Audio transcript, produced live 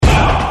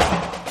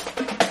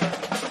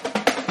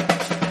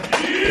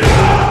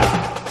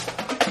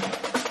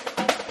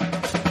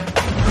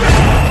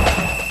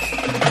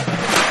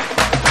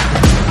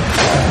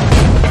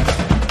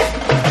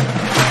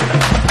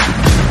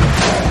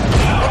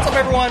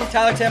everyone?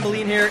 Tyler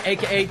Tamboline here,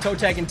 aka Toe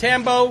Tag and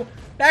Tambo,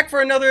 back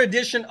for another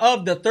edition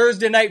of the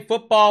Thursday Night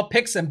Football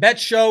Picks and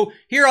Bets Show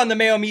here on the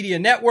Mayo Media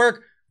Network.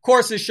 Of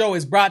course, this show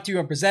is brought to you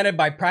and presented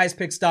by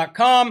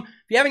PrizePicks.com. If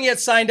you haven't yet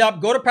signed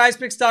up, go to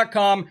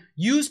PrizePicks.com,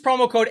 use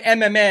promo code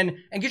MMN,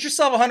 and get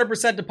yourself a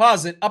 100%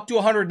 deposit up to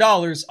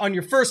 $100 on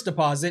your first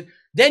deposit.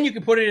 Then you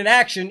can put it in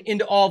action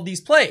into all of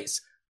these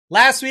plays.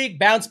 Last week,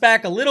 bounced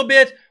back a little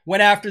bit,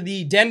 went after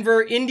the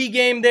Denver Indy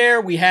game there.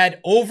 We had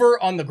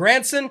over on the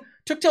Granson.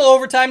 Took till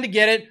overtime to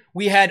get it.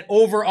 We had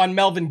over on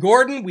Melvin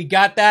Gordon. We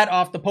got that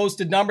off the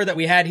posted number that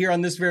we had here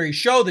on this very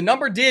show. The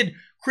number did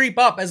creep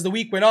up as the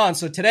week went on.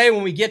 So today,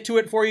 when we get to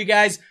it for you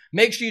guys,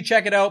 make sure you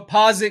check it out,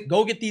 pause it,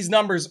 go get these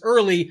numbers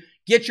early,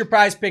 get your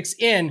prize picks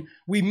in.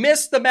 We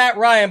missed the Matt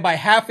Ryan by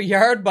half a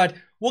yard, but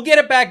we'll get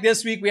it back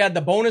this week. We had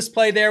the bonus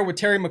play there with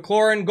Terry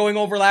McLaurin going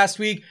over last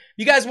week. If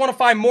you guys want to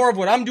find more of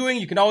what I'm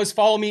doing, you can always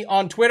follow me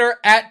on Twitter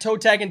at Toe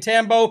Tag and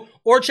Tambo,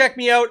 or check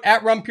me out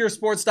at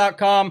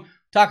runpuresports.com.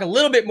 Talk a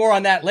little bit more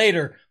on that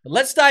later, but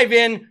let's dive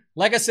in.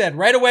 Like I said,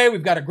 right away,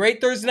 we've got a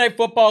great Thursday night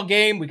football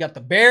game. We got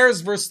the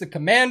Bears versus the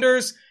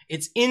Commanders.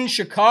 It's in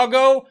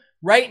Chicago.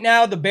 Right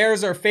now, the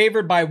Bears are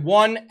favored by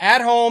 1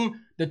 at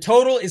home. The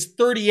total is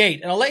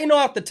 38. And I'll let you know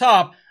off the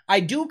top, I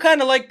do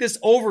kind of like this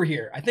over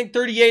here. I think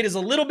 38 is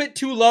a little bit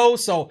too low.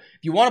 So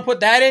if you want to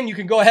put that in, you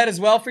can go ahead as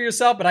well for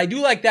yourself. But I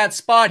do like that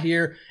spot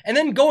here. And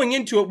then going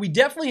into it, we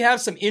definitely have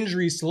some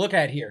injuries to look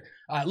at here.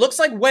 It looks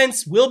like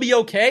Wentz will be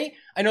okay.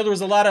 I know there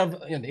was a lot of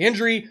the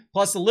injury,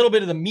 plus a little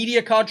bit of the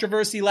media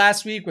controversy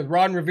last week with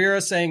Ron Rivera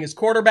saying his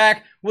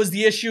quarterback was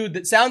the issue.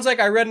 That sounds like,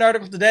 I read an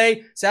article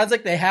today, sounds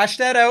like they hashed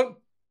that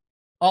out.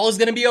 All is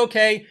going to be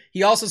okay.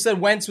 He also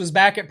said Wentz was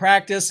back at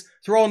practice,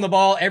 throwing the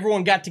ball.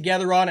 Everyone got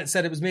together on it,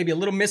 said it was maybe a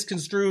little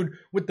misconstrued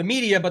with the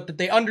media, but that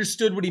they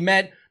understood what he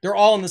meant. They're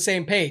all on the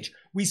same page.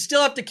 We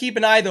still have to keep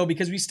an eye, though,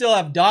 because we still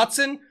have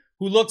Dotson,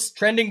 who looks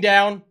trending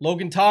down.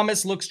 Logan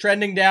Thomas looks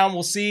trending down.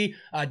 We'll see.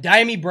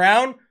 Diami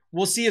Brown,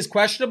 we'll see, is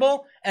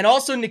questionable. And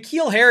also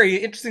N'Keal Harry,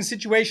 interesting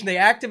situation. They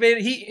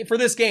activated, for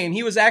this game,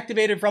 he was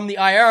activated from the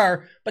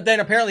IR, but then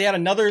apparently had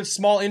another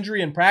small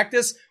injury in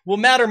practice. Will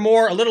matter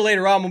more a little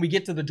later on when we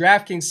get to the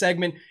DraftKings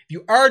segment. If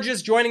you are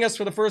just joining us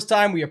for the first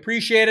time, we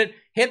appreciate it.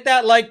 Hit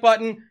that like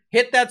button.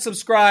 Hit that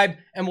subscribe,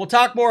 and we'll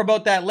talk more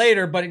about that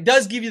later, but it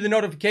does give you the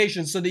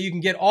notifications so that you can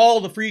get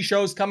all the free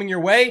shows coming your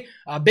way.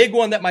 A big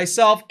one that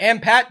myself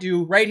and Pat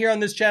do right here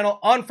on this channel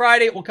on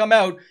Friday, it will come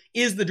out,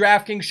 is the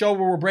DraftKings show,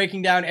 where we're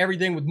breaking down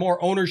everything with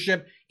more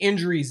ownership,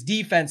 injuries,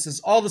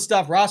 defenses, all the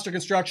stuff, roster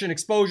construction,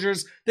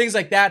 exposures, things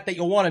like that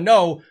you'll want to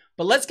know.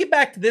 But let's get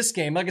back to this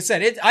game. Like I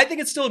said, I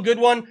think it's still a good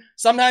one.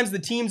 Sometimes the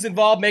teams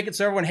involved make it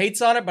so everyone hates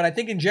on it, but I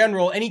think in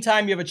general,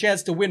 anytime you have a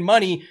chance to win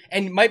money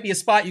and it might be a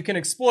spot you can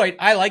exploit,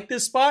 I like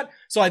this spot.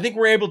 So I think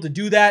we're able to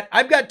do that.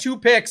 I've got 2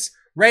 picks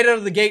right out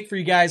of the gate for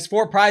you guys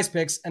for prize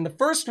picks. And the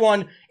first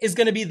one is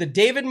going to be the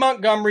David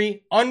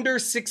Montgomery under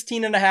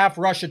 16.5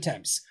 rush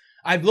attempts.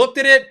 I've looked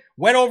at it,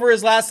 went over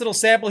his last little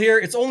sample here.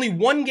 It's only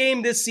 1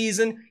 game this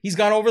season he's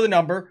gone over the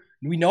number.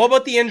 We know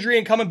about the injury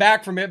and coming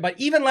back from it, but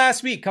even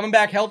last week, coming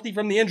back healthy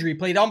from the injury,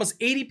 played almost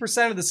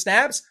 80% of the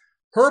snaps.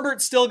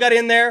 Herbert still got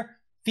in there.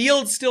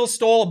 Fields still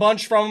stole a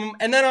bunch from him.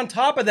 And then on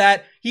top of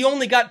that, he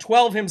only got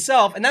 12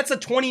 himself, and that's a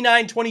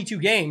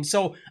 29-22 game.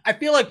 So I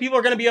feel like people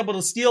are going to be able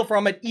to steal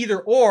from it either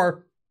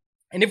or.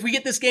 And if we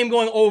get this game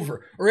going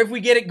over, or if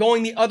we get it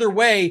going the other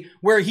way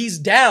where he's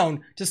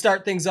down to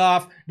start things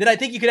off, then I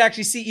think you could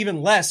actually see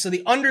even less. So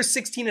the under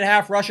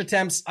 16.5 rush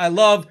attempts, I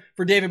love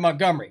for David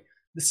Montgomery.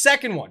 The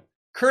second one,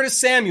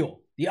 Curtis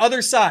Samuel, the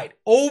other side,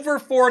 over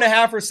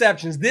 4.5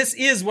 receptions. This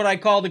is what I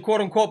call the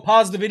quote-unquote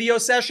pause the video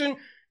session.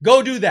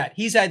 Go do that.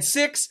 He's had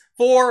 6,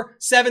 4,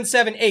 7,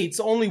 7, 8.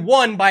 So only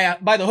 1 by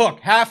the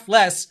hook, half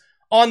less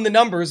on the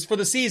numbers for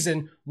the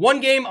season.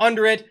 1 game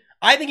under it.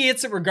 I think he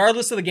hits it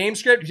regardless of the game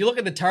script. If you look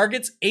at the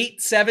targets,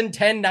 8, 7,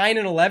 10, 9,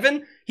 and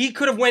 11, he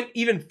could have went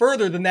even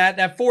further than that,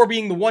 that 4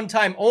 being the one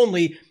time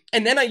only.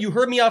 And then you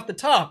heard me off the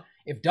top.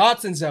 If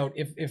Dotson's out,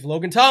 if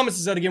Logan Thomas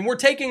is out again, we're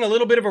taking a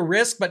little bit of a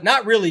risk, but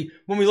not really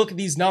when we look at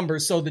these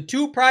numbers. So the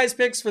 2 prize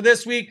picks for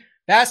this week,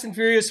 fast and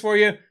furious for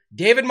you.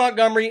 David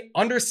Montgomery,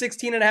 under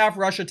 16.5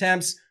 rush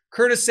attempts.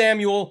 Curtis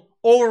Samuel,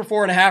 over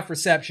 4.5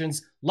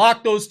 receptions.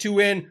 Lock those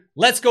 2 in.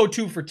 Let's go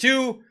 2 for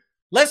 2.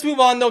 Let's move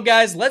on though,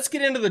 guys. Let's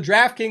get into the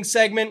DraftKings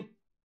segment.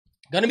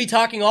 Going to be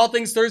talking all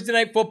things Thursday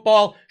Night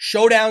Football,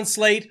 showdown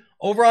slate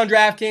over on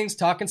DraftKings,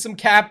 talking some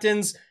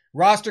captains,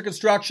 roster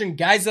construction,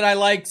 guys that I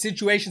like,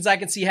 situations I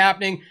can see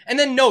happening, and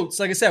then notes.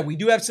 Like I said, we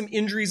do have some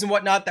injuries and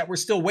whatnot that we're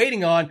still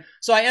waiting on.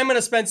 So I am going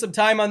to spend some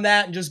time on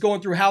that and just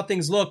going through how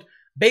things look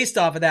based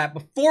off of that.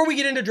 Before we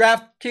get into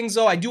DraftKings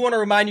though, I do want to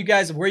remind you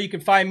guys of where you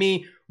can find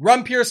me.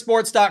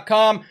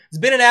 RunPureSports.com. It's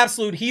been an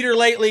absolute heater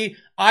lately.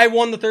 I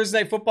won the Thursday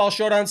Night Football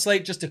Showdown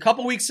slate just a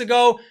couple weeks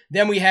ago.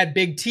 Then we had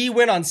Big T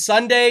win on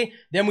Sunday.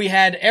 Then we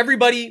had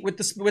everybody with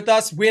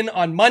us win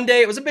on Monday.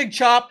 It was a big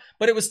chop,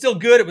 but it was still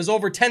good. It was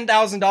over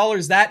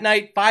 $10,000 that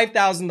night,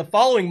 $5,000 the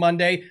following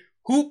Monday.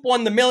 Hoop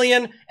won the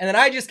million, and then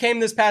I just came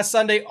this past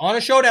Sunday on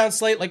a showdown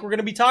slate like we're going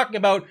to be talking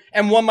about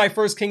and won my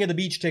first King of the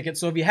Beach ticket.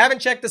 So if you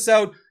haven't checked this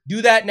out,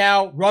 do that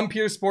now.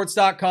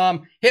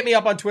 RunPureSports.com. Hit me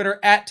up on Twitter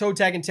at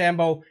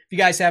ToeTagAndTambo if you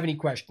guys have any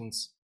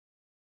questions.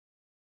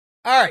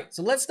 All right,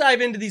 so let's dive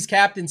into these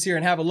captains here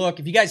and have a look.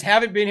 If you guys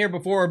haven't been here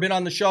before or been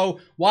on the show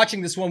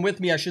watching this one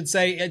with me, I should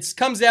say, it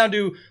comes down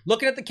to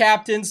looking at the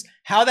captains,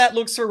 how that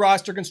looks for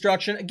roster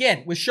construction.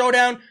 Again, with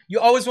Showdown,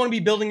 you always want to be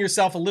building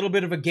yourself a little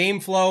bit of a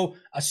game flow,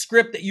 a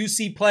script that you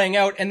see playing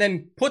out, and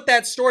then put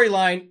that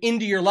storyline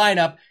into your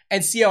lineup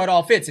and see how it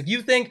all fits. If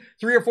you think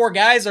 3 or 4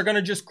 guys are going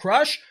to just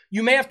crush,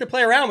 you may have to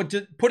play around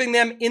with putting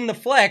them in the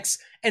flex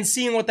and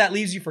seeing what that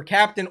leaves you for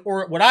captain.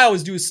 Or what I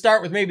always do is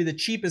start with maybe the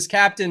cheapest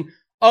captain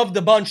of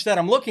the bunch that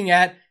I'm looking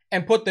at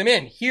and put them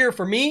in. Here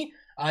for me,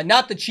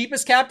 not the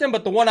cheapest captain,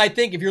 but the one I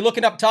think, if you're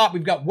looking up top,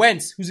 we've got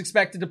Wentz, who's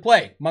expected to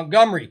play,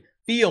 Montgomery,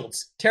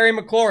 Fields, Terry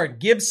McLaurin,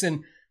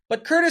 Gibson,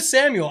 but Curtis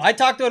Samuel, I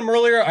talked about him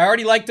earlier. I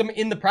already liked him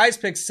in the Prize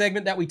Picks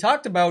segment that we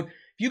talked about.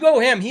 If you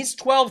go him, he's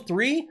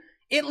 12-3.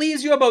 It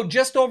leaves you about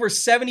just over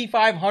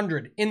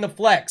 7,500 in the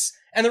flex.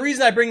 And the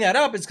reason I bring that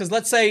up is because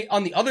let's say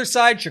on the other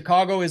side,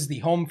 Chicago is the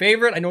home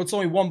favorite. I know it's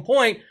only 1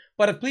 point,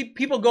 but if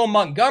people go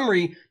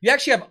Montgomery, you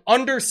actually have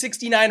under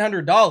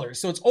 $6,900.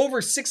 So it's over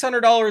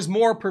 $600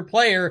 more per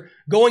player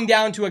going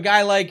down to a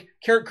guy like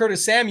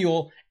Curtis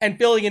Samuel and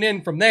filling it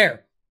in from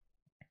there.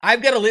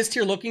 I've got a list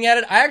here looking at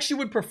it. I actually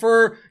would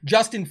prefer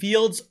Justin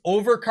Fields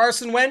over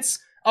Carson Wentz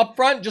up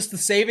front, just the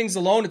savings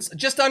alone. It's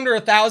just under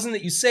 $1,000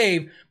 that you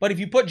save. But if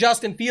you put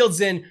Justin Fields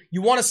in,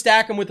 you want to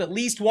stack him with at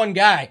least one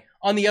guy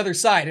on the other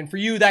side. And for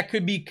you, that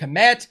could be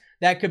Kmet.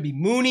 That could be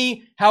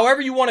Mooney.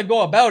 However you want to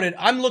go about it.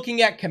 I'm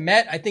looking at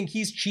Kmet. I think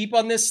he's cheap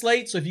on this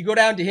slate. So if you go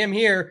down to him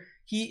here,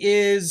 he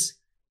is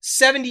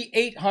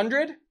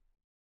 7,800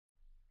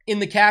 in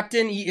the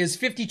captain. He is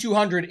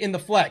 5,200 in the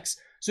flex.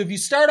 So if you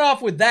start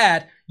off with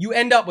that, you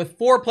end up with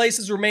 4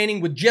 places remaining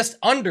with just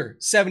under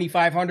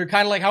 7,500,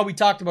 kind of like how we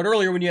talked about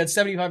earlier when you had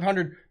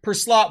 7,500 per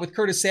slot with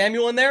Curtis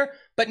Samuel in there.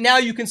 But now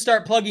you can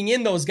start plugging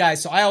in those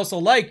guys. So I also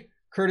like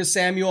Curtis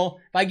Samuel.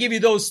 If I give you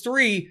those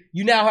 3,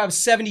 you now have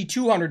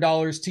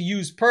 $7,200 to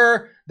use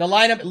per. The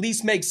lineup at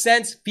least makes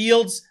sense.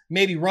 Fields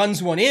maybe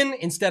runs one in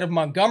instead of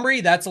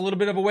Montgomery. That's a little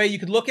bit of a way you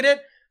could look at it.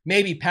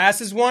 Maybe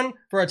passes one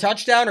for a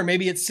touchdown, or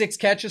maybe it's 6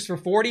 catches for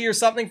 40 or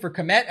something for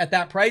Kmet at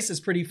that price is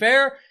pretty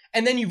fair.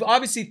 And then you've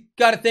obviously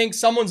got to think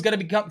someone's going to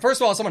become,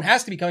 first of all, someone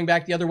has to be coming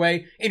back the other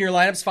way in your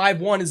lineups.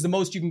 5-1 is the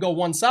most you can go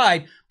one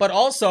side, but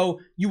also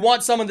you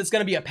want someone that's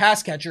going to be a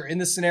pass catcher in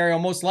this scenario,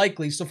 most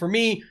likely. So for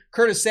me,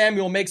 Curtis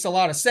Samuel makes a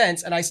lot of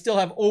sense, and I still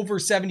have over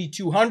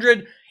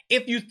 7,200.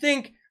 If you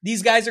think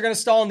these guys are going to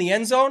stall in the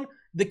end zone,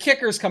 the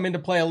kickers come into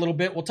play a little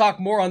bit. We'll talk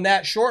more on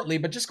that shortly,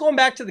 but just going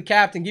back to the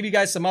captain, give you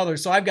guys some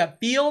others. So I've got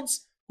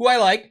Fields, who I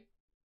like,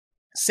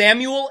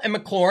 Samuel and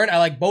McLaurin. I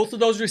like both of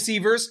those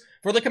receivers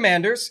for the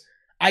Commanders.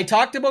 I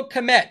talked about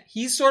Kmet.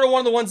 He's sort of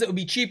one of the ones that would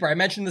be cheaper. I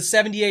mentioned the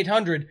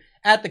 7,800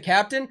 at the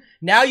captain.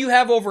 Now you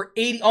have over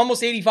 80,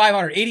 almost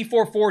 8,500,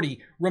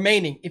 8,440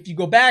 remaining. If you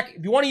go back,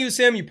 if you want to use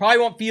him, you probably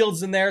want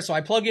Fields in there. So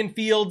I plug in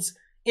Fields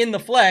in the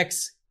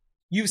flex.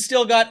 You've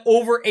still got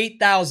over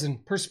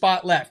 8,000 per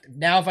spot left.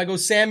 Now, if I go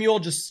Samuel,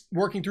 just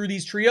working through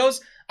these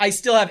trios, I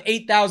still have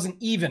 8,000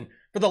 even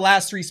for the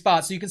last 3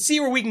 spots. So you can see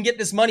where we can get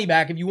this money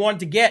back if you wanted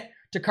to get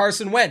to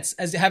Carson Wentz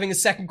as having a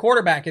second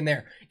quarterback in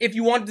there. If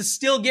you wanted to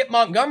still get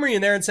Montgomery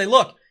in there and say,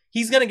 look,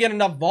 he's going to get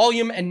enough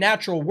volume and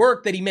natural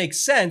work that he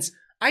makes sense.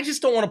 I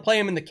just don't want to play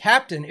him in the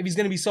captain if he's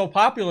going to be so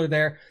popular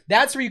there.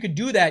 That's where you could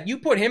do that. You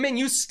put him in,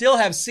 you still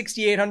have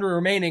 6,800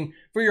 remaining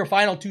for your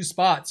final 2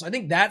 spots. So I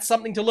think that's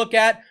something to look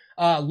at.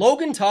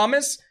 Logan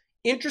Thomas,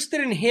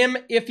 interested in him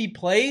if he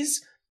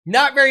plays.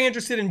 Not very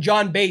interested in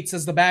John Bates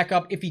as the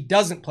backup if he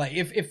doesn't play.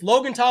 If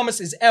Logan Thomas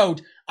is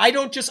out, I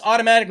don't just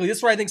automatically, this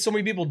is where I think so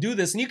many people do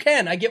this, and you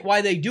can, I get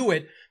why they do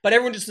it, but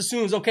everyone just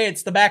assumes, okay,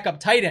 it's the backup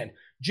tight end.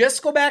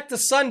 Just go back to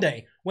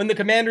Sunday when the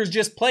Commanders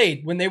just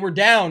played, when they were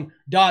down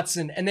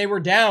Dotson and they were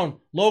down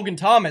Logan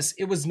Thomas.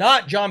 It was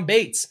not John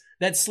Bates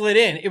that slid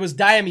in. It was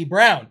Dyami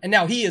Brown. And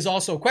now he is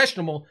also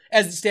questionable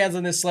as it stands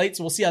on this slate,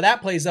 so we'll see how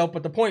that plays out.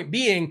 But the point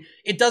being,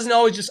 it doesn't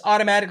always just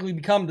automatically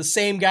become the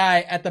same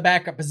guy at the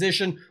backup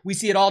position. We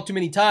see it all too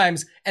many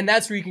times, and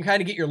that's where you can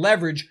kind of get your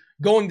leverage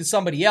going to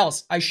somebody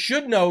else. I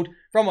should note,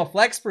 from a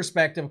flex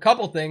perspective, a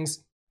couple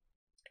things.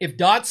 If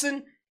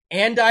Dotson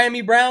and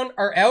Dyami Brown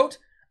are out,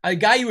 a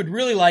guy you would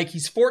really like,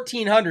 he's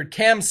 1,400,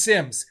 Cam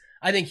Sims.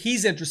 I think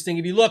he's interesting.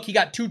 If you look, he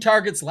got 2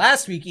 targets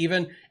last week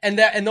even, and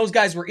those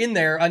guys were in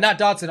there. Not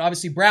Dotson,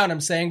 obviously Brown,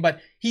 I'm saying, but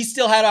he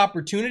still had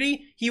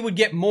opportunity. He would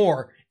get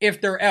more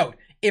if they're out.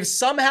 If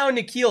somehow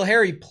N'Keal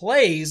Harry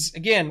plays,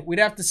 again, we'd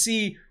have to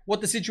see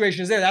what the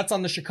situation is there. That's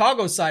on the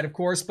Chicago side, of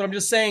course, but I'm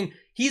just saying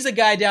he's a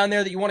guy down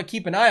there that you want to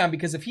keep an eye on,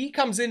 because if he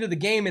comes into the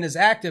game and is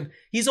active,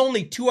 he's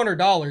only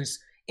 $200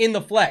 in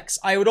the flex.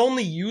 I would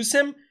only use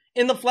him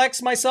in the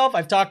flex myself.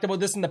 I've talked about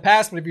this in the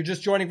past, but if you're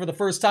just joining for the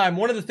first time,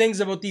 one of the things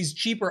about these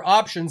cheaper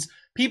options,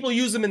 people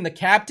use them in the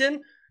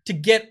captain to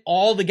get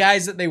all the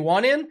guys that they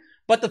want in.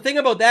 But the thing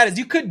about that is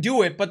you could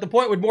do it, but the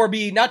point would more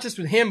be not just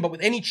with him, but with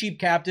any cheap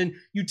captain,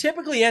 you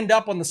typically end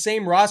up on the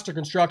same roster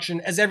construction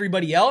as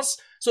everybody else.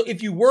 So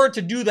if you were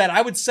to do that,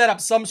 I would set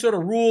up some sort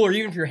of rule, or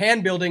even if you're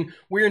hand building,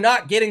 where you're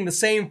not getting the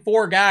same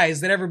 4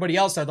 guys that everybody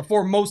else are, the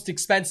 4 most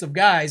expensive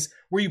guys,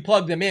 where you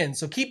plug them in.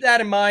 So keep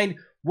that in mind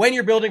when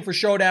you're building for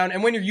Showdown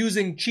and when you're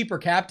using cheaper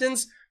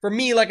captains. For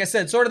me, like I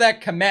said, sort of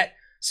that Kmet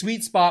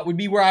sweet spot would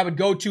be where I would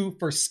go to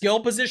for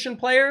skill position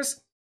players.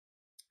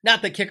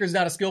 Not that kicker's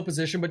not a skill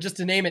position, but just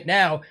to name it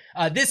now,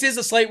 this is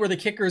a slate where the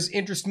kickers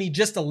interest me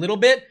just a little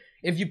bit.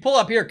 If you pull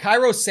up here,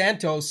 Cairo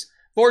Santos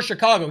for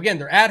Chicago, again,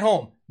 they're at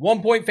home,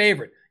 1-point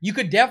favorite. You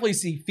could definitely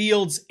see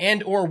Fields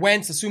and or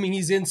Wentz, assuming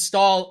he's in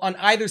stall, on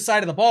either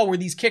side of the ball where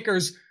these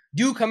kickers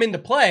do come into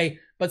play.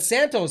 But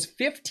Santos,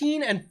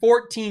 15 and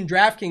 14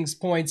 DraftKings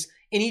points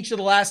in each of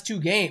the last 2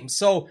 games.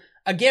 So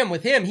again,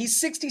 with him, he's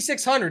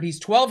 6,600.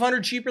 He's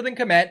 1,200 cheaper than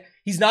Kmet.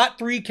 He's not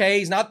 $3K.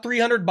 He's not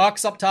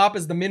 $300 up top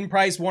as the min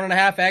price,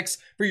 1.5x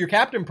for your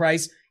captain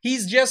price.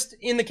 He's just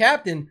in the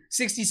captain,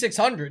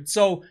 6,600.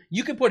 So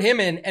you can put him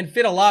in and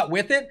fit a lot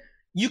with it.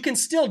 You can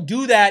still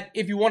do that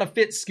if you want to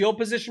fit skill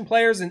position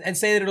players and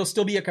say that it'll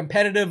still be a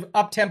competitive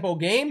up-tempo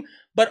game.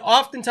 But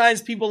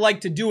oftentimes people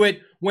like to do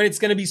it when it's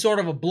going to be sort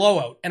of a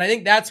blowout. And I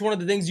think that's one of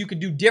the things you could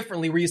do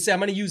differently, where you say, I'm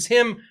going to use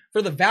him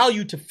for the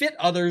value to fit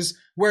others,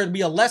 where it'll be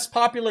a less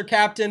popular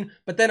captain.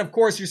 But then, of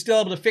course, you're still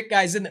able to fit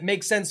guys in that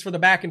make sense for the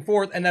back and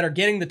forth and that are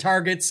getting the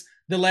targets,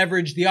 the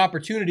leverage, the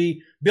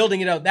opportunity, building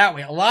it out that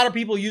way. A lot of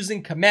people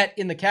using Kmet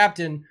in the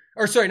captain,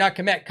 or sorry, not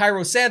Kmet,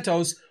 Cairo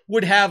Santos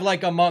would have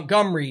like a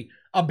Montgomery,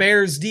 a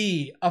Bears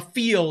D, a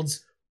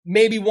Fields,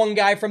 maybe one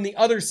guy from the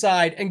other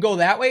side and go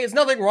that way. There's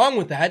nothing wrong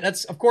with that.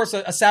 That's, of course,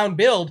 a sound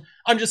build.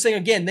 I'm just saying,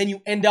 again, then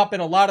you end up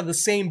in a lot of the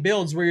same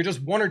builds where you're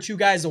just 1 or 2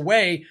 guys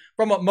away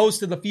from what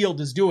most of the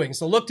field is doing.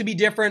 So look to be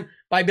different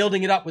by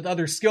building it up with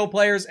other skill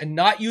players and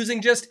not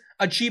using just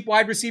a cheap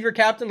wide receiver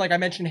captain, like I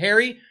mentioned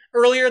Harry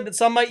earlier, that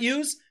some might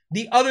use.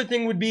 The other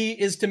thing would be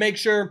is to make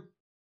sure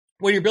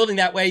when you're building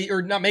that way,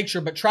 or not make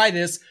sure, but try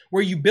this,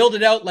 where you build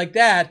it out like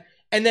that.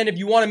 And then if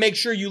you want to make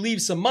sure you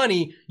leave some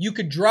money, you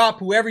could drop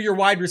whoever your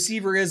wide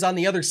receiver is on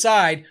the other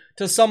side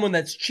to someone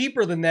that's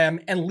cheaper than them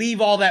and leave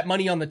all that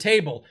money on the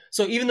table.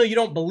 So even though you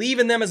don't believe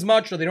in them as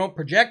much, or they don't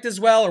project as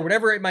well, or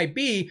whatever it might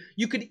be,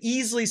 you could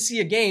easily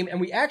see a game.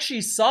 And we actually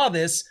saw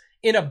this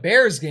in a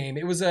Bears game.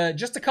 It was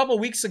just a couple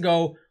weeks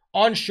ago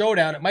on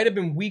Showdown. It might have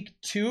been week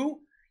 2.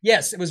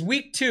 Yes, it was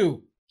week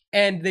 2.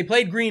 And they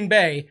played Green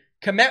Bay.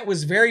 Kmet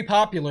was very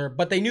popular,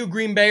 but they knew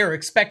Green Bay, or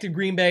expected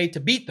Green Bay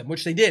to beat them,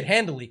 which they did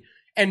handily.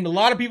 And a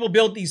lot of people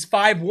built these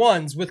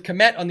 5-1s with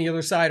Kmet on the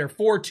other side, or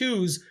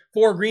 4-2s,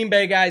 4 Green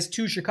Bay guys,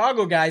 2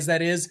 Chicago guys,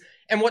 that is.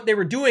 And what they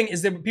were doing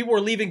is that people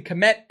were leaving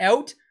Kmet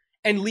out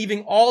and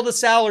leaving all the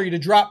salary to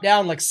drop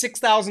down like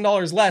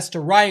 $6,000 less to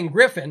Ryan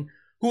Griffin,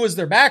 who was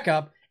their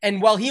backup.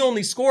 And while he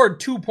only scored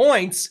 2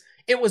 points,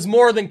 it was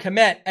more than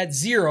Kmet at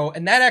 0.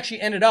 And that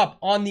actually ended up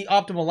on the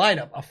optimal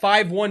lineup, a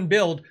 5-1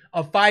 build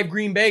of 5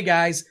 Green Bay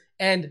guys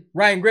and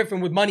Ryan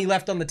Griffin with money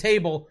left on the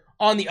table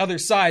on the other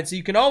side. So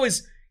you can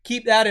always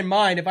keep that in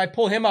mind. If I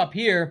pull him up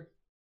here,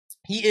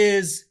 he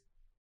is,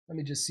 let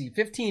me just see,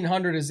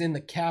 1,500 is in the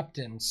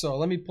captain. So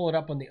let me pull it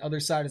up on the other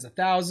side as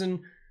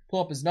 1,000.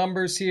 Pull up his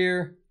numbers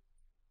here.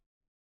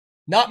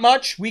 Not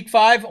much. Week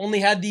 5 only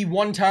had the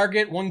 1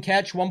 target, 1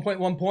 catch,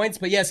 1.1 points.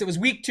 But yes, it was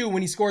week 2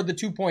 when he scored the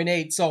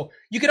 2.8. So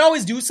you could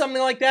always do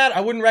something like that. I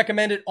wouldn't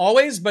recommend it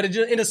always, but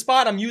in a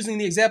spot, I'm using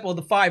the example of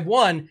the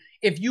 5-1.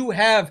 If you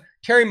have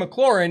Terry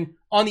McLaurin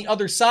on the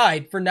other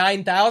side for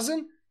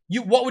 9,000,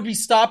 what would be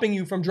stopping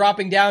you from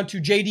dropping down to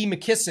J.D.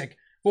 McKissick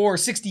for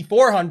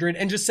 6,400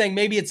 and just saying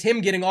maybe it's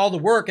him getting all the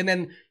work, and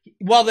then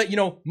while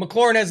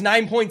McLaurin has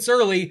 9 points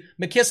early,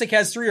 McKissick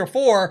has 3 or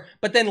 4,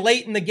 but then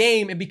late in the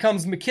game it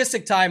becomes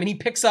McKissick time and he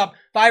picks up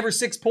 5 or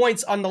 6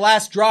 points on the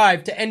last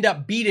drive to end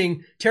up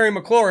beating Terry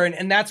McLaurin,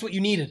 and that's what you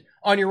needed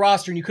on your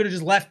roster, and you could have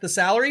just left the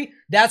salary.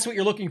 That's what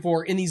you're looking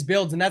for in these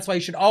builds, and that's why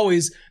you should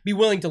always be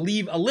willing to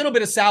leave a little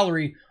bit of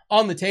salary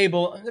on the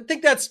table. I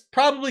think that's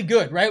probably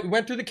good, right? We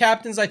went through the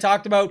captains. I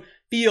talked about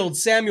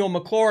Fields, Samuel,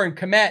 McLaurin,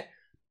 Kmet,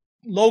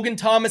 Logan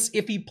Thomas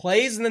if he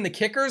plays, and then the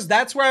kickers.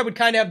 That's where I would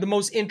kind of have the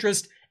most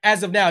interest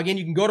as of now. Again,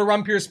 you can go to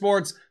Run Pure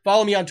Sports,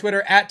 follow me on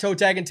Twitter at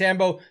ToeTag and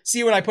Tambo,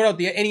 see when I put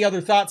out any other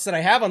thoughts that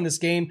I have on this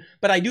game.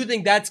 But I do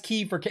think that's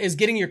key is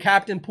getting your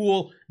captain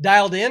pool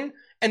dialed in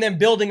and then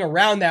building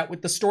around that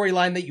with the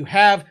storyline that you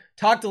have.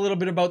 Talked a little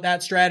bit about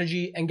that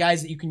strategy and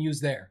guys that you can use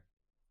there.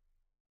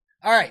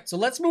 All right, so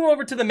let's move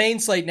over to the main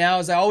slate now,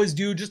 as I always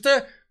do. Just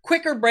a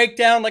quicker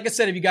breakdown. Like I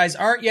said, if you guys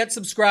aren't yet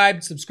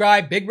subscribed,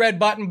 subscribe. Big red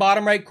button,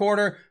 bottom right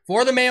corner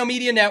for the Mayo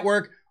Media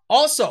Network.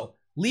 Also,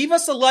 leave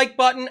us a like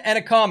button and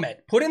a comment.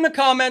 Put in the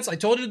comments. I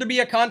told you there'd be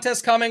a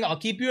contest coming. I'll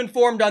keep you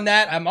informed on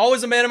that. I'm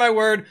always a man of my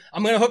word.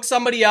 I'm going to hook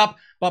somebody up.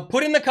 But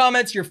put in the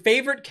comments your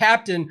favorite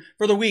captain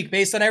for the week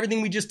based on everything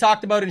we just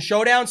talked about in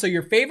Showdown. So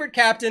your favorite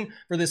captain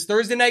for this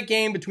Thursday night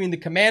game between the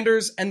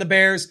Commanders and the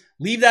Bears.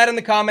 Leave that in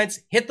the comments.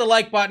 Hit the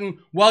like button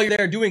while you're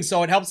there doing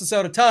so. It helps us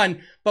out a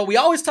ton. But we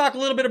always talk a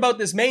little bit about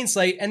this main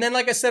slate. And then,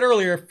 like I said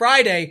earlier,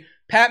 Friday,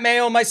 Pat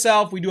Mayo and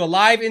myself, we do a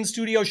live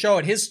in-studio show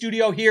at his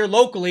studio here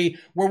locally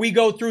where we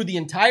go through the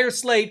entire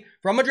slate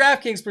from a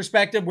DraftKings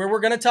perspective where we're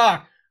going to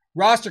talk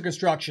roster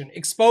construction,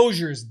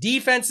 exposures,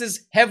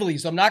 defenses heavily.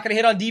 So I'm not going to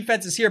hit on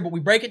defenses here, but we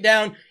break it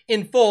down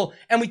in full.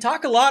 And we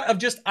talk a lot of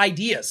just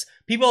ideas.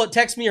 People that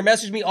text me or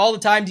message me all the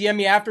time, DM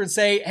me after and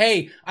say,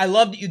 hey, I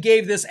love that you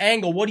gave this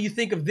angle. What do you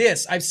think of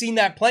this? I've seen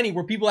that plenty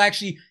where people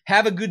actually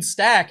have a good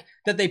stack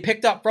that they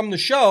picked up from the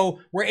show.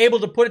 We're able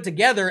to put it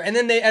together. And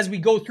then as we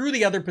go through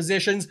the other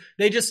positions,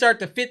 they just start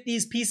to fit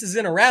these pieces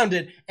in around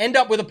it, end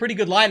up with a pretty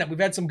good lineup. We've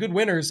had some good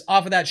winners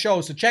off of that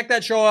show. So check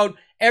that show out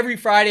every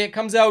Friday. It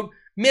comes out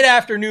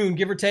mid-afternoon,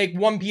 give or take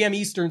 1 p.m.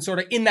 Eastern, sort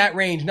of in that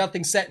range,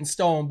 nothing set in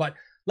stone. But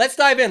let's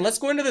dive in. Let's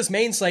go into this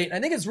main slate. I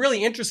think it's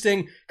really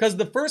interesting because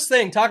the first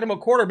thing, talking about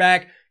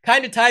quarterback,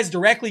 kind of ties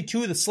directly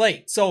to the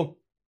slate. So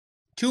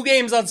 2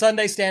 games on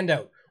Sunday stand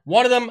out.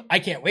 One of them, I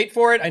can't wait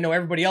for it. I know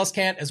everybody else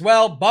can't as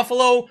well.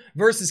 Buffalo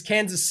versus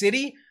Kansas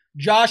City.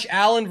 Josh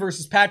Allen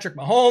versus Patrick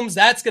Mahomes.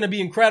 That's going to be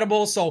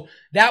incredible. So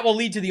that will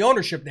lead to the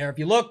ownership there. If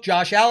you look,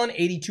 Josh Allen,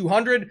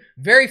 8,200,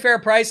 very fair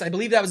price. I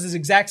believe that was his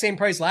exact same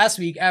price last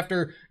week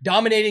after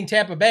dominating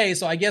Tampa Bay.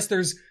 So I guess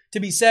there's to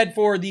be said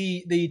for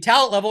the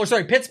talent level, or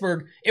sorry,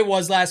 Pittsburgh, it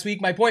was last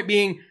week. My point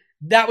being,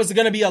 that was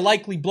going to be a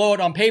likely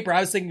blowout on paper. I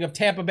was thinking of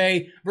Tampa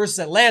Bay versus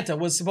Atlanta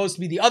was supposed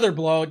to be the other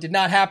blowout. Did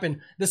not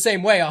happen the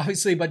same way,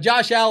 obviously. But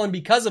Josh Allen,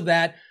 because of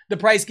that, the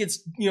price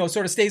gets,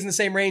 sort of stays in the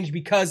same range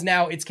because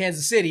now it's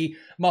Kansas City.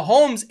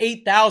 Mahomes,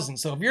 8,000.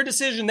 So if your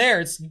decision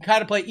there, it's you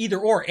kind of play either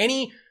or.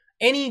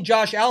 Any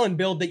Josh Allen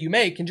build that you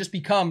make can just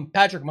become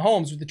Patrick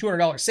Mahomes with the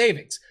 $200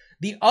 savings.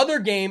 The other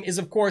game is,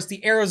 of course,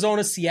 the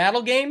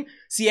Arizona-Seattle game.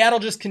 Seattle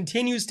just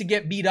continues to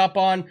get beat up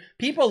on.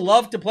 People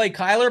love to play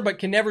Kyler, but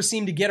can never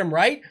seem to get him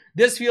right.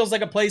 This feels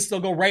like a place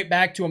they'll go right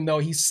back to him, though.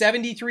 He's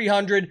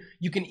 7,300.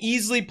 You can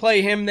easily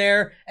play him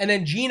there. And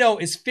then Geno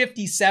is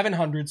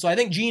 5,700. So I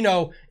think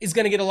Geno is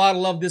going to get a lot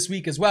of love this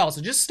week as well. So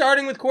just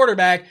starting with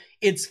quarterback,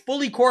 it's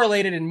fully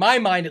correlated in my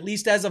mind, at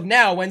least as of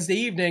now, Wednesday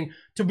evening,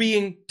 to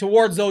being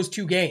towards those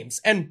 2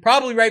 games. And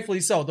probably rightfully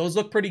so. Those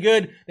look pretty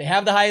good. They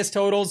have the highest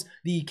totals.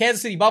 The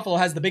Kansas City Buffalo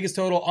has the biggest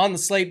total on the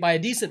slate by a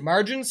decent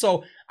margin.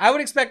 So I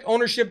would expect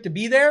ownership to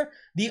be there.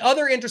 The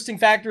other interesting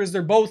factor is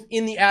they're both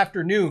in the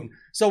afternoon.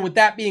 So with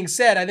that being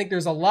said, I think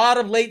there's a lot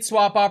of late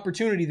swap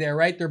opportunity there,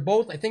 right? They're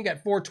both, I think,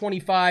 at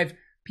 4:25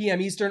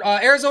 p.m. Eastern.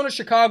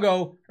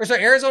 Arizona-Seattle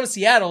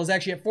is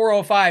actually at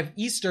 4:05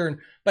 Eastern.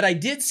 But I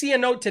did see a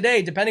note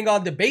today, depending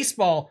on the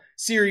baseball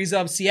series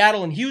of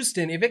Seattle and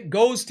Houston, if it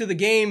goes to the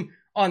game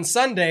on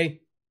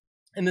Sunday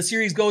and the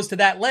series goes to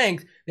that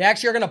length, they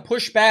actually are going to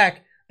push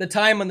back the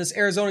time on this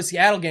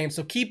Arizona-Seattle game.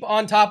 So keep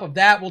on top of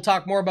that. We'll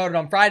talk more about it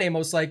on Friday,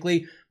 most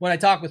likely, when I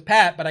talk with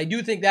Pat. But I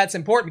do think that's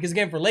important because,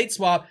 again, for late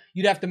swap,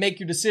 you'd have to make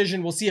your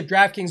decision. We'll see if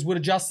DraftKings would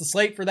adjust the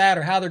slate for that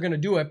or how they're going to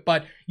do it.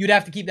 But you'd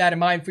have to keep that in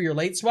mind for your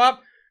late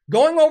swap.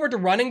 Going over to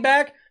running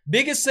back,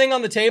 biggest thing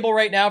on the table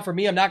right now for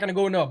me, I'm not going to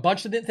go into a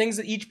bunch of things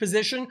at each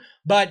position,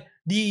 but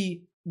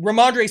the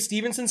Ramondre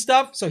Stevenson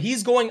stuff. So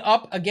he's going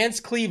up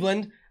against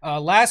Cleveland.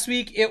 Last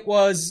week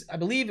I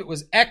believe it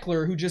was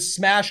Eckler who just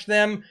smashed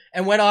them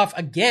and went off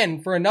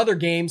again for another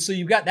game. So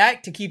you've got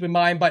that to keep in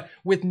mind. But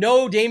with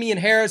no Damian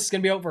Harris,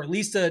 going to be out for at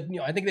least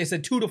I think they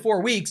said 2 to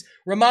 4 weeks.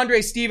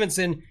 Ramondre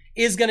Stevenson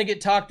is going to get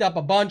talked up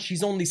a bunch.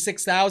 He's only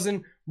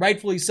 6,000,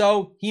 rightfully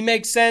so. He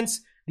makes sense.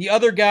 The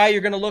other guy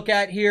you're going to look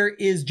at here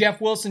is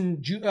Jeff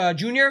Wilson Jr.,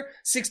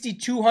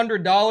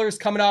 $6,200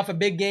 coming off a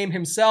big game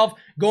himself,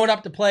 going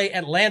up to play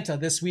Atlanta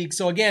this week.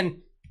 So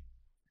again,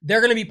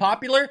 they're going to be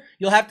popular.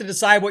 You'll have to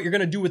decide what you're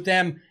going to do with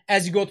them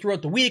as you go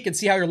throughout the week and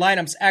see how your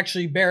lineups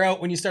actually bear out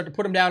when you start to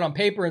put them down on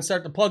paper and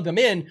start to plug them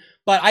in.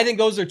 But I think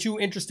those are 2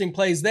 interesting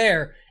plays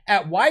there.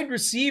 At wide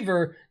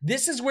receiver,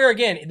 this is where,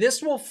 again,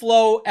 this will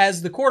flow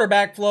as the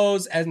quarterback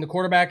flows, as the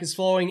quarterback is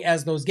flowing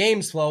as those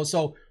games flow.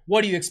 So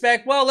what do you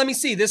expect? Well, let me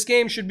see. This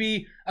game should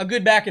be a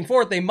good back and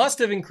forth. They must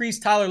have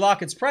increased Tyler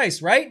Lockett's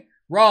price, right?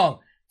 Wrong.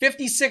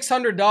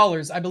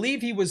 $5,600. I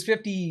believe he was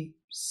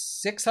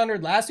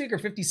 $5,600 last week or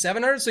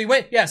 $5,700. So he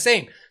went,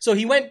 same. So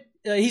he went,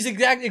 he's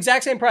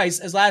exact same price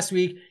as last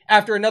week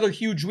after another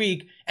huge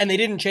week, and they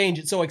didn't change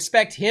it. So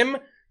expect him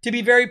to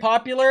be very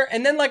popular.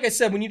 And then, like I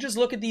said, when you just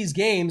look at these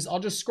games, I'll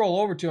just scroll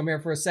over to them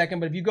here for a second.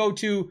 But if you go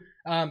to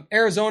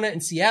Arizona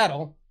and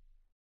Seattle,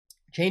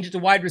 change it to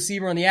wide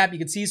receiver on the app, you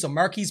can see. So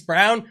Marquise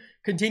Brown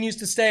continues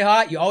to stay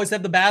hot. You always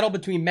have the battle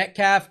between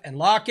Metcalf and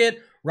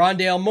Lockett,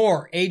 Rondale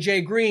Moore,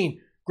 AJ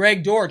Green,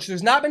 Greg Dortch.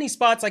 There's not many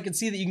spots I can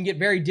see that you can get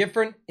very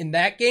different in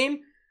that game.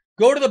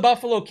 Go to the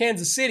Buffalo,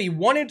 Kansas City.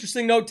 One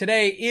interesting note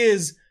today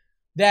is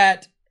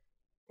that,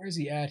 where's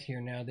he at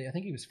here now? I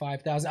think he was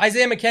 5,000.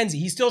 Isaiah McKenzie,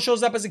 he still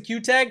shows up as a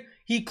Q tag.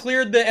 He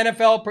cleared the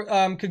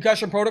NFL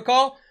concussion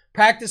protocol,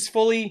 practiced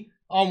fully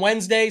on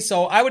Wednesday,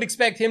 so I would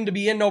expect him to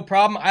be in no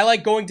problem. I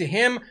like going to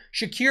him.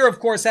 Shakir, of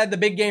course, had the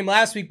big game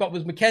last week, but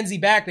with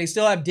McKenzie back, they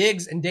still have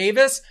Diggs and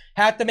Davis.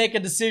 Have to make a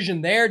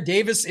decision there.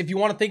 Davis, if you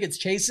want to think it's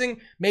chasing,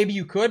 maybe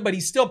you could, but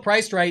he's still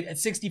priced right at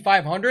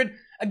 $6,500.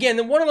 Again,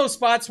 then one of those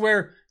spots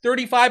where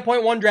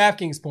 35.1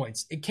 DraftKings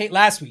points. It came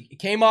last week. It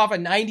came off a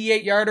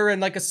 98-yarder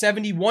and like a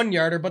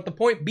 71-yarder. But the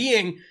point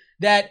being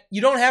that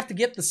you don't have to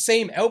get the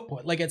same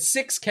output. Like at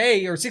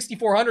 6K or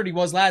 6,400 he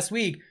was last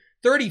week,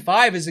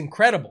 35 is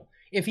incredible.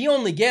 If he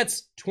only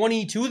gets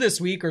 22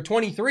 this week or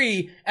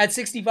 23 at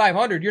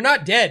 6,500, you're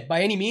not dead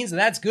by any means, and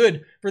that's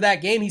good for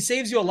that game. He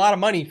saves you a lot of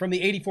money from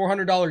the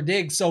 $8,400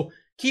 dig, so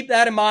keep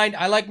that in mind.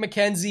 I like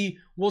McKenzie.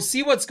 We'll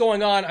see what's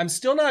going on. I'm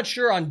still not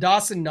sure on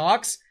Dawson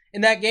Knox in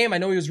that game. I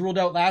know he was ruled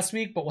out last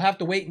week, but we'll have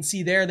to wait and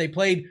see there. They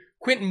played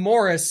Quintin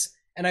Morris,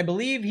 and I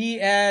believe he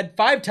had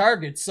 5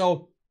 targets,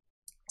 so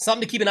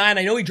something to keep an eye on.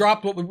 I know he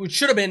dropped what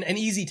should have been an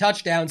easy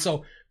touchdown,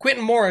 so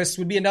Quintin Morris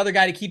would be another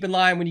guy to keep in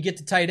line when you get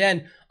to tight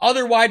end.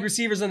 Other wide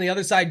receivers on the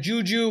other side,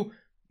 Juju,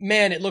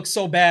 man, it looks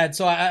so bad.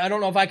 So I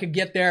don't know if I could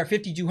get there at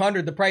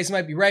 5,200. The price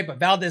might be right, but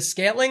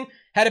Valdez-Scantling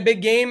had a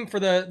big game for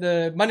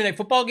the Monday Night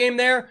Football game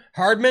there.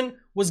 Hardman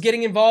was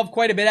getting involved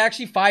quite a bit,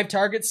 actually. 5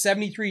 targets,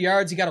 73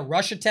 yards. He got a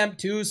rush attempt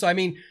too. So, I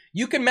mean,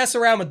 you can mess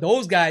around with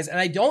those guys, and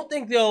I don't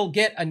think they'll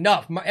get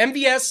enough.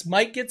 MVS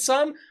might get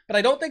some, but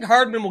I don't think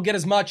Hardman will get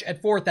as much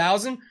at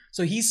 4,000.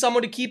 So he's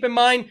someone to keep in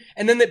mind.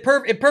 And then it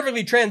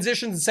perfectly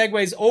transitions and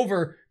segues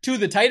over to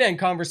the tight end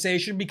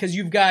conversation because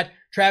you've got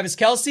Travis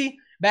Kelce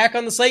back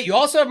on the slate. You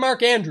also have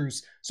Mark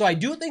Andrews. So I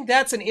do think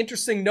that's an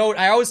interesting note.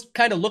 I always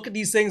kind of look at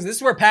these things. This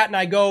is where Pat and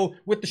I go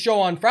with the show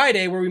on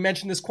Friday, where we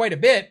mention this quite a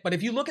bit. But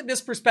if you look at this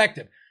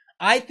perspective,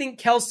 I think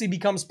Kelce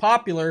becomes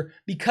popular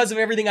because of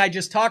everything I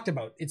just talked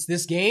about. It's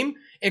this game.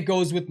 It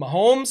goes with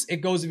Mahomes. It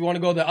goes, if you want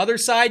to go the other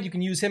side, you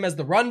can use him as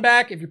the run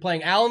back if you're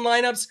playing Allen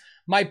lineups.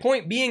 My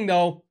point being,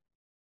 though,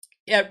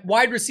 at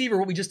wide receiver,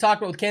 what we just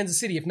talked about with Kansas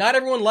City, if not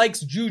everyone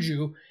likes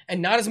Juju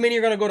and not as many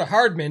are going to go to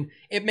Hardman,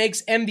 it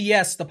makes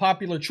MVS the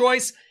popular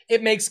choice.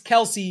 It makes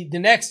Kelce the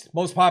next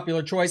most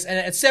popular choice. And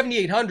at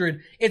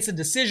 7,800, it's a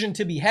decision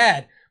to be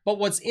had. But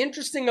what's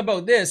interesting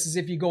about this is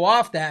if you go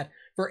off that,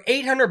 for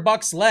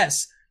 $800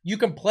 less, you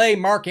can play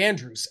Mark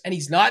Andrews. And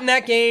he's not in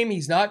that game.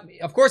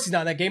 Of course he's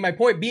not in that game. My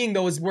point being,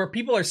 though, is where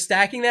people are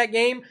stacking that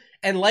game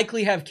and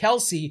likely have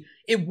Kelce,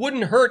 it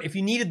wouldn't hurt if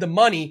you needed the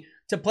money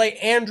to play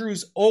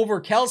Andrews over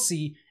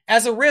Kelce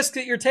as a risk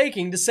that you're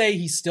taking to say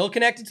he's still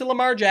connected to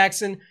Lamar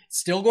Jackson,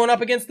 still going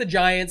up against the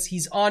Giants.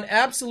 He's on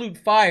absolute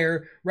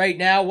fire right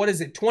now. What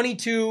is it?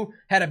 22,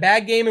 had a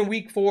bad game in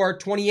week 4,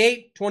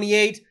 28,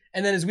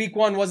 and then his week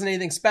 1 wasn't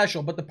anything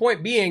special. But the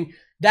point being,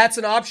 that's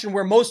an option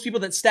where most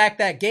people that stack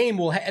that game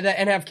will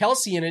and have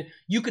Kelce in it,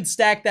 you could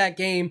stack that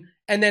game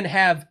and then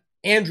have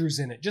Andrews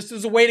in it, just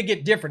as a way to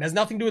get different. It has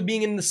nothing to do with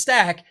being in the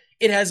stack.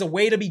 It has a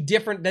way to be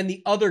different than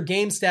the other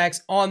game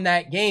stacks on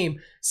that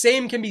game.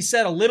 Same can be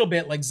said a little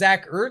bit, like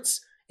Zach Ertz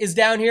is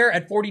down here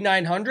at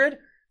 4,900.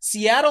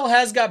 Seattle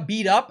has got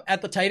beat up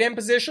at the tight end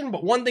position,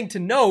 but one thing to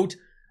note,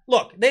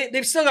 look,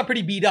 they've still got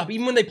pretty beat up.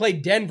 Even when they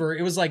played Denver,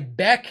 it was like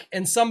Beck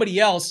and somebody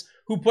else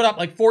who put up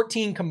like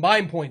 14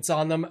 combined points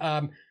on them.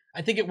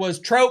 I think it was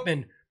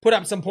Troutman put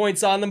up some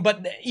points on them,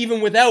 but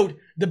even without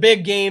the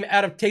big game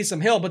out of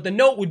Taysom Hill. But the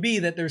note would be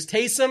that there's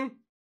Taysom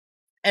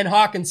and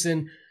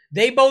Hawkinson.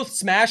 They both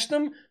smashed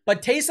them,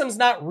 but Taysom's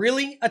not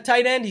really a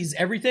tight end. He's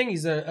everything.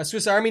 He's a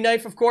Swiss Army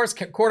knife, of course,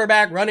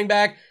 quarterback, running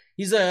back.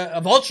 He's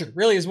a vulture,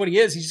 really is what he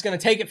is. He's just going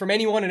to take it from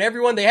anyone and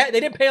everyone. They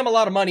didn't pay him a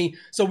lot of money,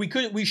 so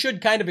we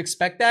should kind of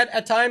expect that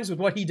at times with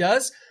what he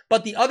does.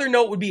 But the other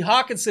note would be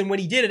Hawkinson, when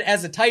he did it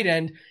as a tight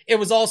end, it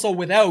was also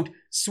without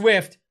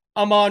Swift,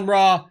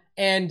 Amon-Ra,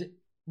 and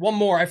one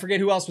more. I forget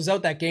who else was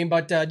out that game,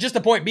 but just the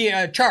point being,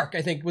 Chark,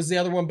 I think, was the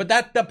other one.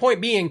 But the point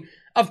being,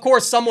 of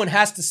course, someone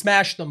has to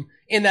smash them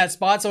in that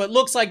spot. So it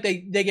looks like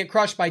they get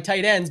crushed by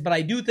tight ends, but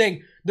I do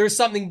think there's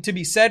something to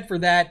be said for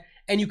that.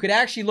 And you could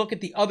actually look at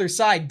the other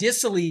side.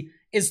 Dissly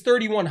is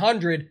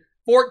 3,100,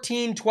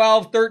 14,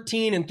 12,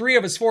 13, and 3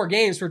 of his 4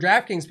 games for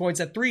DraftKings points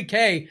at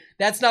 3K.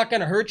 That's not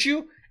going to hurt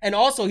you. And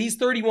also, he's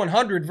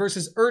 3,100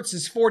 versus Ertz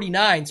is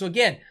 49. So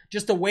again,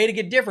 just a way to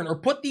get different. Or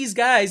put these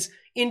guys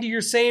into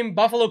your same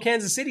Buffalo,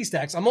 Kansas City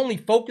stacks. I'm only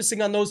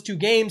focusing on those 2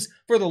 games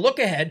for the look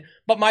ahead,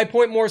 but my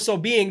point more so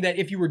being that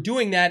if you were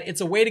doing that,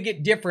 it's a way to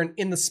get different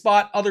in the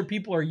spot other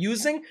people are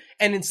using.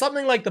 And in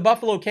something like the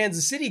Buffalo,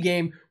 Kansas City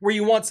game, where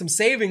you want some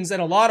savings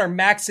and a lot are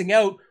maxing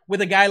out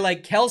with a guy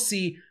like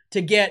Kelce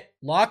to get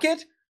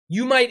Lockett,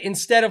 you might,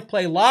 instead of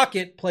play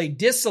Lockett, play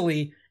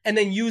Dissly and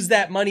then use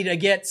that money to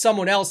get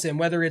someone else in,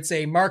 whether it's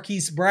a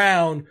Marquise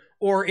Brown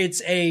or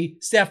it's a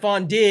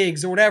Stephon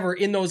Diggs or whatever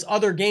in those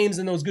other games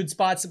in those good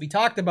spots that we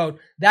talked about.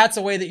 That's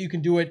a way that you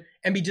can do it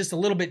and be just a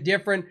little bit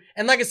different.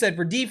 And like I said,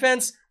 for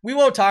defense, we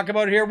won't talk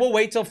about it here. We'll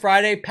wait till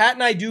Friday. Pat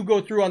and I do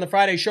go through on the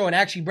Friday show and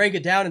actually break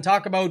it down and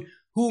talk about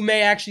who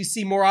may actually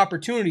see more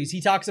opportunities.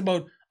 He talks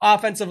about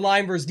offensive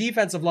line versus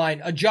defensive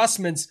line,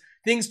 adjustments,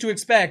 things to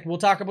expect. We'll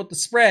talk about the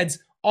spreads,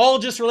 all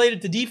just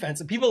related to defense.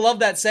 And people love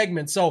that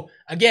segment. So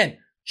again,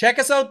 check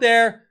us out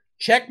there.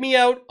 Check me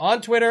out on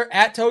Twitter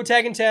at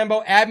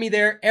ToeTagAndTambo. Add me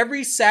there.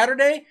 Every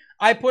Saturday,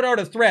 I put out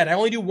a thread. I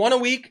only do one a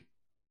week.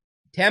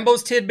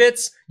 Tambo's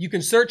Tidbits. You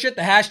can search it,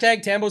 the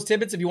hashtag Tambo's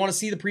Tidbits, if you want to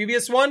see the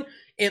previous one.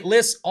 It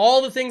lists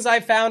all the things I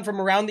found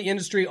from around the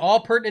industry, all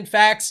pertinent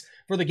facts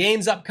for the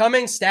games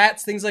upcoming,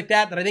 stats, things like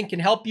that I think can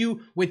help you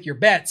with your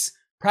bets,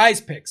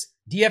 Prize Picks,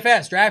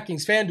 DFS,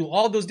 DraftKings, FanDuel,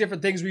 all those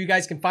different things where you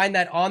guys can find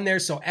that on there.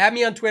 So add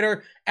me on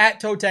Twitter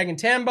at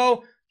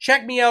ToeTagAndTambo.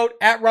 Check me out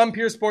at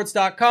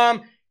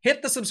RunPureSports.com.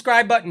 Hit the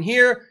subscribe button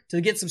here to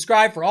get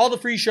subscribed for all the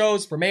free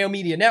shows for Mayo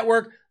Media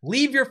Network.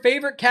 Leave your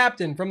favorite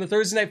captain from the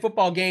Thursday Night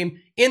Football game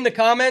in the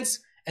comments.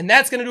 And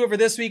that's going to do it for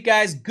this week,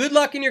 guys. Good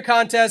luck in your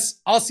contests.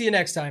 I'll see you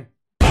next time.